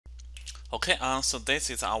Okay, so this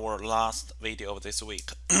is our last video of this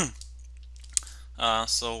week.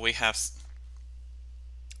 So we have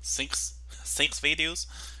six videos,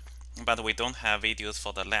 but we don't have videos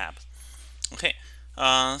for the lab. Okay,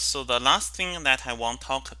 so the last thing that I want to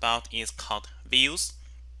talk about is called views.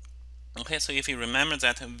 Okay, so if you remember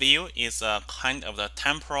that view is a kind of the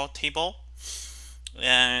temporal table,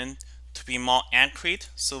 and to be more accurate,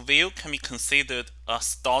 so view can be considered a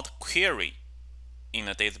stored query in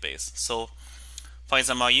a database. So for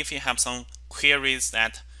example, if you have some queries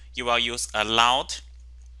that you will use aloud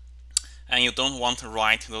and you don't want to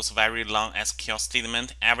write those very long SQL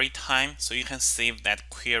statements every time, so you can save that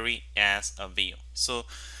query as a view. So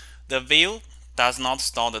the view does not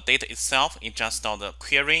store the data itself, it just stores the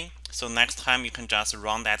query. So next time you can just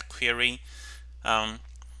run that query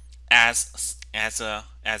as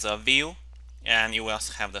a view, and you will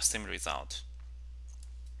have the same result.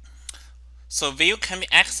 So view can be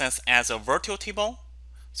accessed as a virtual table.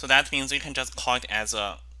 So that means you can just call it as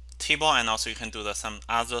a table, and also you can do some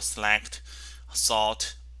other select,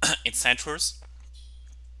 sort, etc.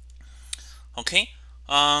 Okay.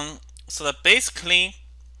 So basically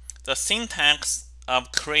the syntax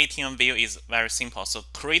of creating a view is very simple. So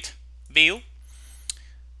create view,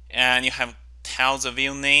 and you have tell the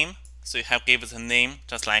view name. So you have give it a name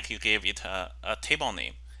just like you gave it a table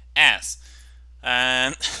name as.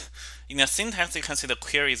 And in the syntax, you can see the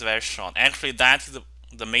query is very short. Actually, that is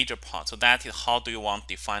the major part. So that is how do you want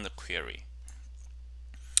to define the query.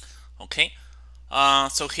 Okay.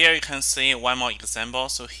 So here you can see one more example.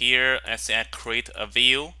 So here I say I create a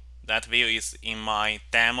view. That view is in my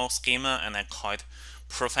demo schema, and I call it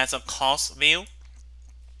professor course view.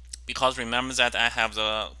 Because remember that I have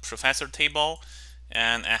the professor table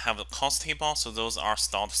and I have the course table, so those are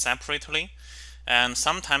stored separately. And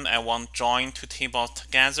sometimes I want join two tables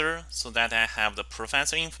together so that I have the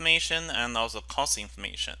professor information and also course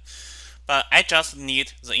information. But I just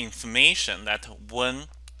need the information that when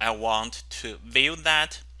I want to view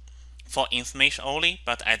that for information only,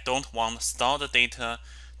 but I don't want to store the data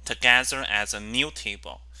together as a new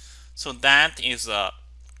table. So that is a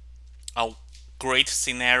great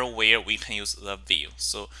scenario where we can use the view.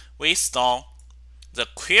 So we store the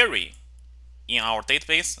query in our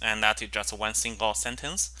database, and that is just one single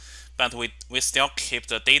sentence, but we still keep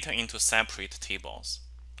the data into separate tables.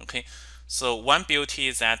 Okay, so one beauty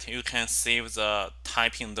is that you can save the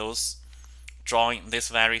typing those drawing, this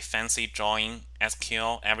very fancy drawing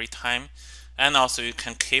SQL every time, and also you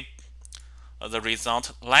can keep the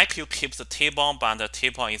result like you keep the table, but the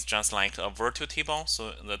table is just like a virtual table,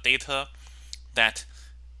 so the data that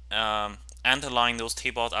underlying those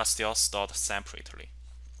tables are still stored separately.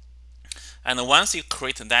 And once you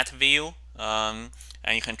create that view, and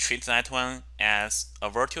you can treat that one as a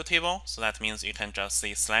virtual table, so that means you can just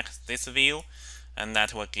say select this view, and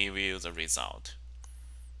that will give you the result.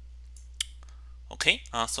 Okay,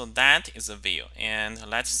 so that is a view, and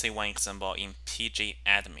let's see one example in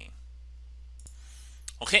pgadmin.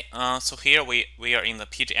 Okay, so here we are in the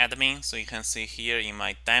pgadmin, so you can see here in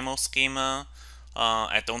my demo schema,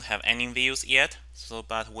 I don't have any views yet, so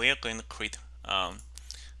but we're going to create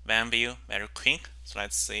one view very quick. So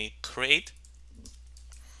let's say create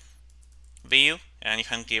view, and you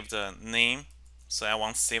can give the name. So I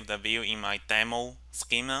want to save the view in my demo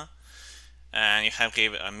schema, and you have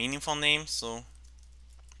give a meaningful name. So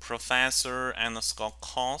professor underscore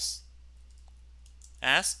course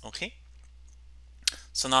as. Okay.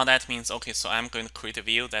 So now that means okay. So I'm going to create a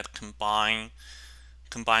view that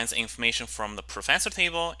combines information from the professor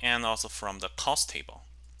table and also from the course table.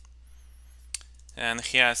 And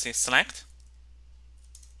here I say select.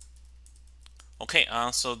 Okay,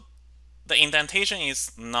 so the indentation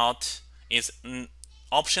is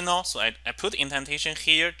optional, so I put indentation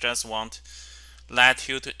here, just want let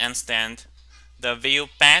you to understand the view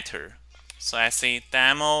better. So I say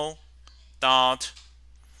demo dot,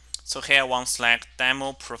 so here I want to select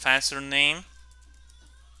demo professor name,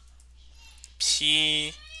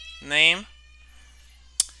 p name,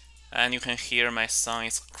 and you can hear my son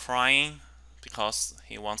is crying because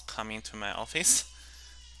he wants to come into my office.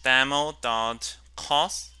 Demo dot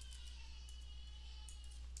course,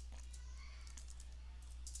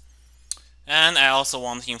 and I also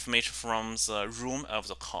want information from the room of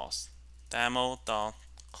the course.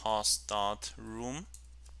 Demo.course.room.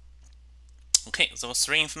 Okay, those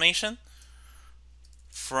three information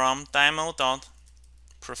from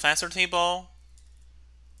demo.professor table,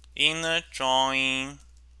 inner join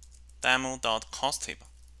demo.course table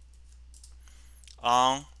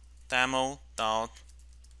on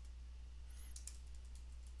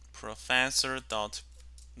demo.professor.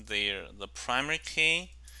 The primary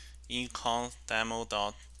key equals demo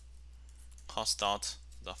dot cost dot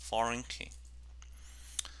the foreign key.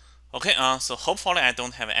 Okay, so hopefully I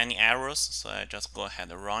don't have any errors, so I just go ahead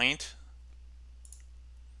and run it.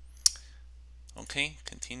 Okay,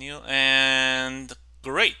 continue, and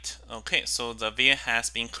great. Okay, so the view has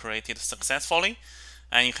been created successfully,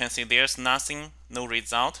 and you can see there's nothing, no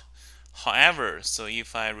result. However, so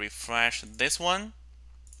if I refresh this one,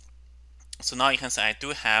 so now you can see I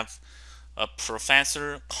do have a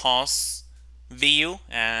professor course view,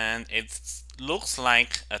 and it looks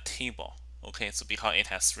like a table. Okay, so because it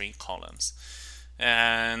has 3 columns.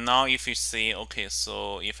 And now if you see, okay,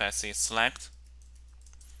 so if I say select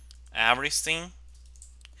everything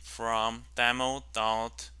from demo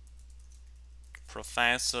dot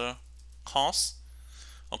professor course,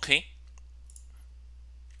 okay,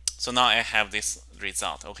 so now I have this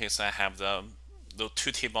result. Okay, so I have the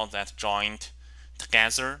 2 tables that joined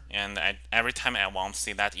together, and every time I want to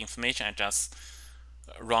see that information, I just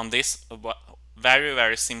run this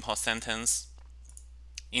very simple sentence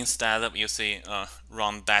instead of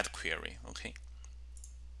run that query. Okay,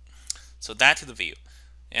 so that is the view.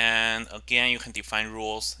 And again, you can define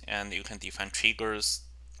rules and you can define triggers,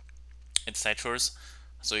 etc.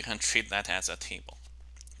 So you can treat that as a table,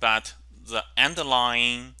 but the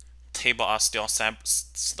underlying table are still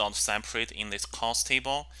stored separate in this course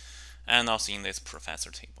table and also in this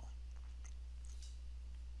professor table.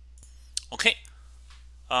 Okay,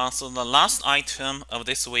 so the last item of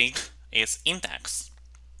this week is index.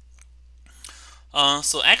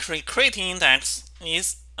 So actually creating index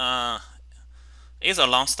is a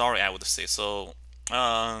long story, I would say. So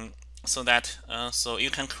so you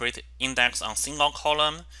can create index on single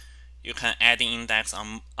column. You can add an index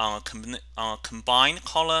on a combined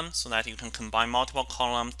column, so that you can combine multiple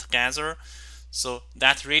columns together. So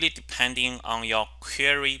that's really depending on your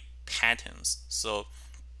query patterns. So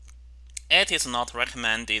it is not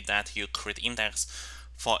recommended that you create index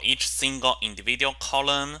for each single individual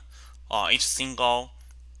column or each single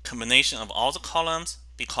combination of all the columns,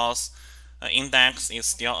 because index is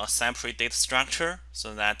still a separate data structure,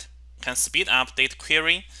 so that can speed up data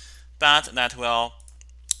query, but that will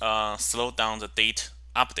slow down the date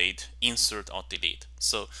update, insert, or delete.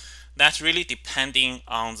 So that's really depending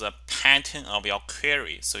on the pattern of your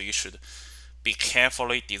query. So you should be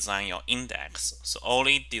carefully design your index. So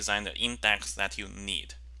only design the index that you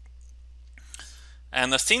need.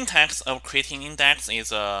 And the syntax of creating index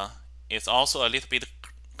is also a little bit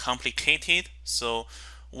complicated. So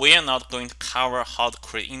we are not going to cover how to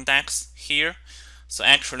create index here. So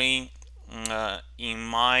actually, in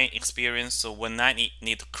my experience, so when I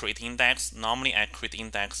need to create index, normally I create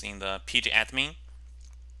index in the pgadmin.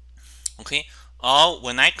 Okay, or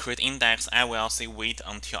when I create index, I will say wait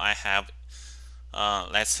until I have,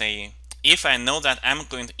 let's say, if I know that I'm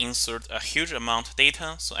going to insert a huge amount of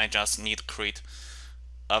data, so I just need to create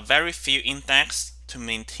a very few index to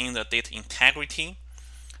maintain the data integrity.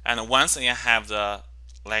 And once I have the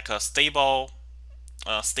a stable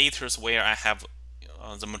status where I have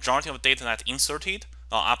the majority of data that inserted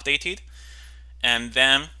or updated, and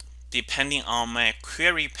then depending on my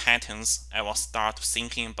query patterns, I will start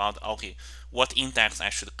thinking about, okay, what index I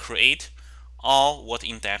should create or what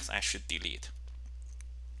index I should delete.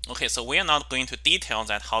 Okay, so we are not going to detail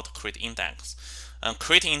that how to create index.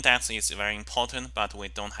 Creating index is very important, but we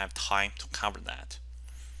don't have time to cover that.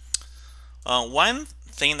 One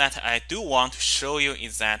thing that I do want to show you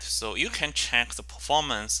is that, so you can check the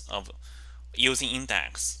performance of using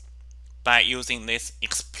index by using this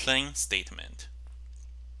explain statement.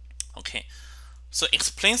 Okay, so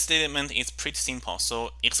explain statement is pretty simple.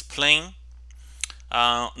 So explain,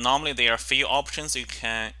 normally there are a few options you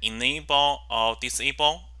can enable or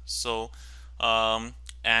disable. So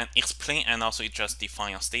and explain, and also you just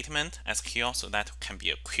define your statement SQL, so that can be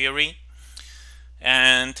a query.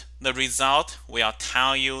 And the result will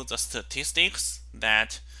tell you the statistics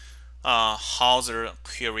that how the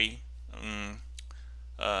query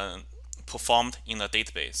performed in the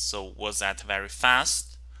database. So was that very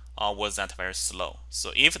fast or was that very slow?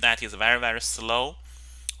 So if that is very slow,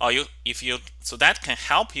 or so that can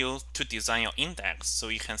help you to design your index. So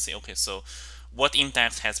you can say, okay, so what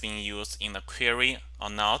index has been used in the query or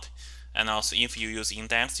not. And also if you use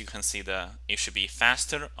index, you can see it should be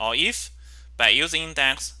faster, or if by using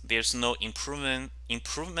index there's no improvement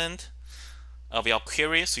of your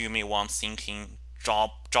query, so you may want thinking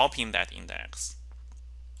dropping that index.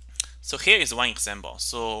 So here is one example.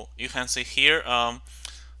 So you can see here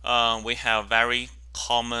we have very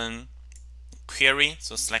common query.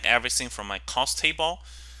 So select everything from my cost table,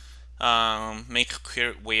 make a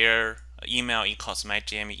query where email equals my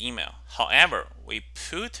GMU email. However, we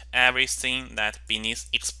put everything that beneath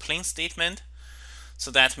explain statement.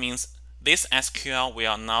 So that means this SQL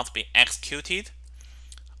will not be executed.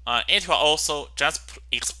 It will also just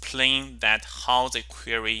explain that how the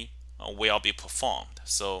query will be performed.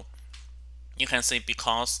 So you can see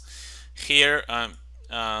because here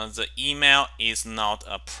the email is not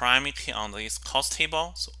a primary key on this cost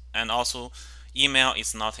table, and also email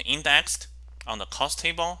is not indexed on the cost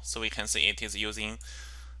table, so we can see it is using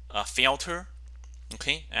a filter.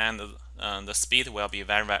 Okay, and the speed will be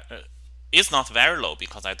it's not very low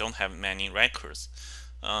because I don't have many records.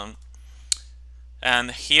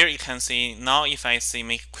 And here you can see now if I say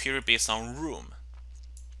make query based on room,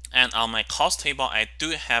 and on my cost table I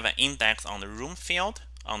do have an index on the room field,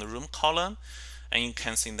 on the room column, and you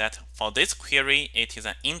can see that for this query it is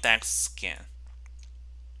an index scan.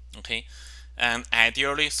 Okay, and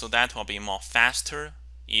ideally, so that will be more faster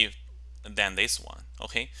than this one.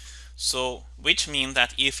 Okay, so which means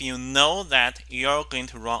that if you know that you're going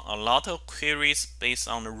to run a lot of queries based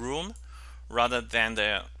on the room rather than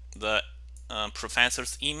the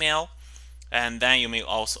professor's email, and then you may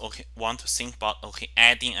also want to think about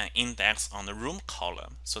adding an index on the room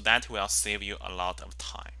column, so that will save you a lot of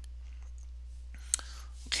time.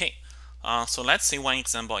 Okay, so let's see one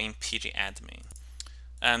example in pgadmin,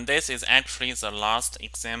 and this is actually the last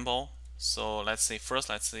example. So let's see, first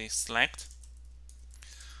let's say select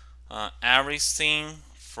everything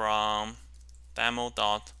from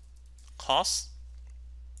demo.cost.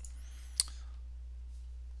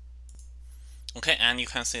 Okay, and you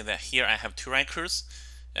can see that here I have 2 records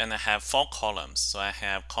and I have 4 columns. So I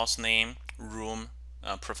have cost name, room,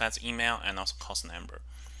 professor email, and also cost number.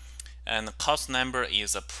 And the cost number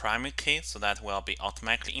is a primary key, so that will be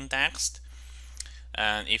automatically indexed.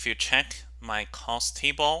 And if you check my cost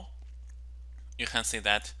table, you can see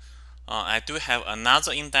that I do have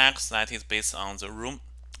another index that is based on the room,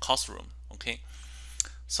 cost room. Okay,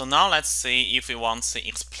 so now let's see if we want to say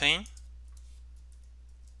explain.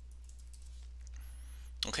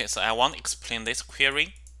 Okay, so I want to explain this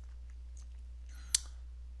query.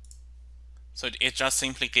 So it just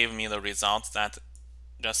simply gave me the result that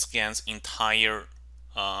just scans entire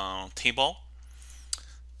table.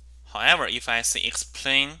 However, if I say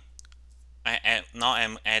explain, now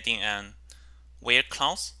I'm adding an where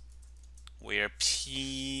clause, where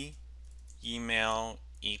p email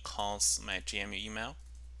equals my GMU email.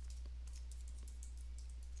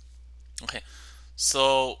 Okay,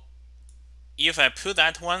 so if I put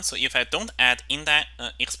that one, so if I don't add in that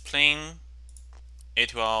explain,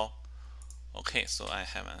 it will, okay, so I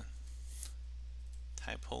have a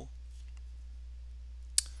typo.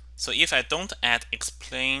 So if I don't add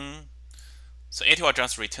explain, so it will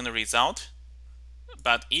just return the result.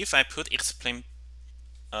 But if I put explain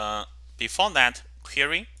before that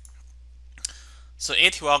query, so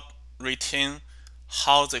it will return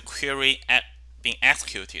how the query being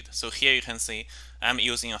executed. So here you can see I'm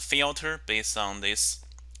using a filter based on this,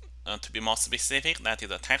 to be more specific, that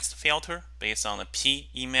is a text filter based on the p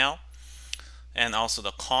email, and also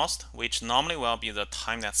the cost, which normally will be the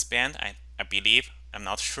time that's spent, I believe, I'm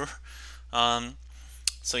not sure.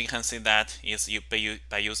 So you can see that is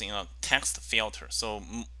by using a text filter. So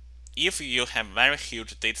if you have very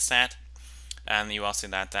huge data set, and you will see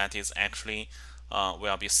that that is actually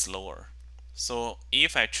will be slower. So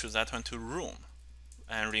if I choose that one to room,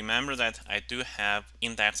 and remember that I do have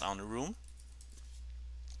index on the room.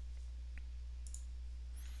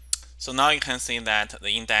 So now you can see that the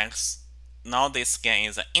index, now this scan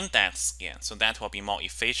is an index scan, so that will be more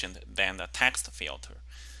efficient than the text filter.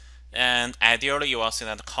 And ideally, you will see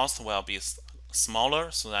that the cost will be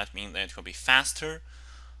smaller, so that means that it will be faster.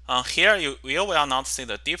 Here you will not see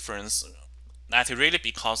the difference. That is really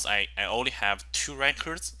because I only have 2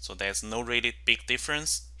 records, so there's no really big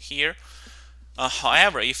difference here.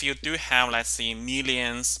 However, if you do have, let's say,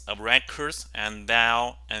 millions of records, and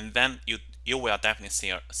then you will definitely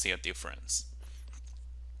see a difference.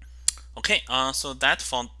 Okay, so that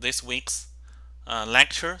for this week's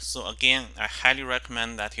lecture. So again, I highly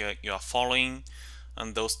recommend that you are following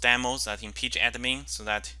those demos that in pgadmin, so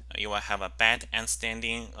that you will have a better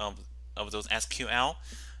understanding of those SQL,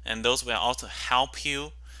 and those will also help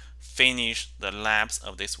you finish the labs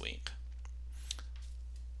of this week.